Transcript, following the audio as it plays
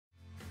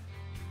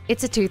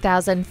It's a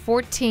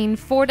 2014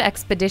 Ford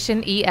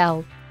Expedition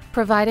EL,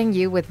 providing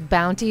you with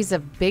bounties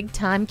of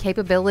big-time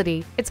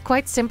capability. It's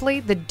quite simply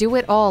the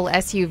do-it-all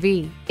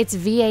SUV. Its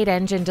V8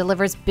 engine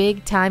delivers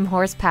big-time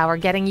horsepower,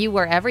 getting you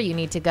wherever you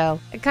need to go.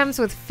 It comes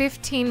with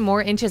 15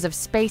 more inches of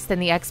space than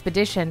the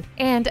Expedition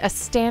and a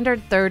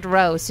standard third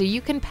row, so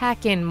you can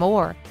pack in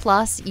more.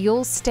 Plus,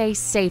 you'll stay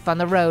safe on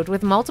the road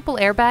with multiple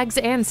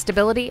airbags and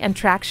stability and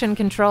traction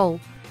control.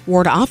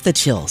 Ward off the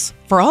chills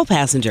for all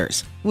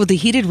passengers with the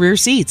heated rear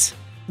seats.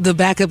 The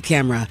backup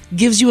camera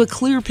gives you a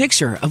clear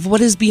picture of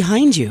what is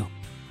behind you.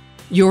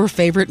 Your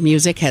favorite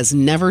music has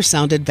never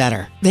sounded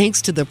better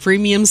thanks to the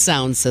premium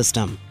sound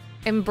system.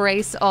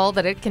 Embrace all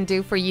that it can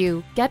do for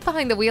you. Get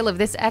behind the wheel of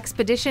this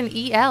Expedition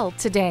EL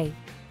today.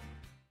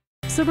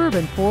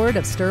 Suburban Ford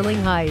of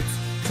Sterling Heights,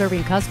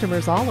 serving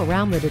customers all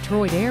around the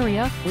Detroit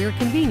area. We're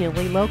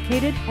conveniently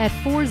located at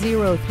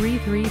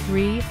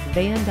 40333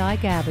 Van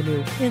Dyke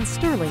Avenue in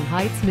Sterling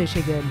Heights,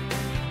 Michigan.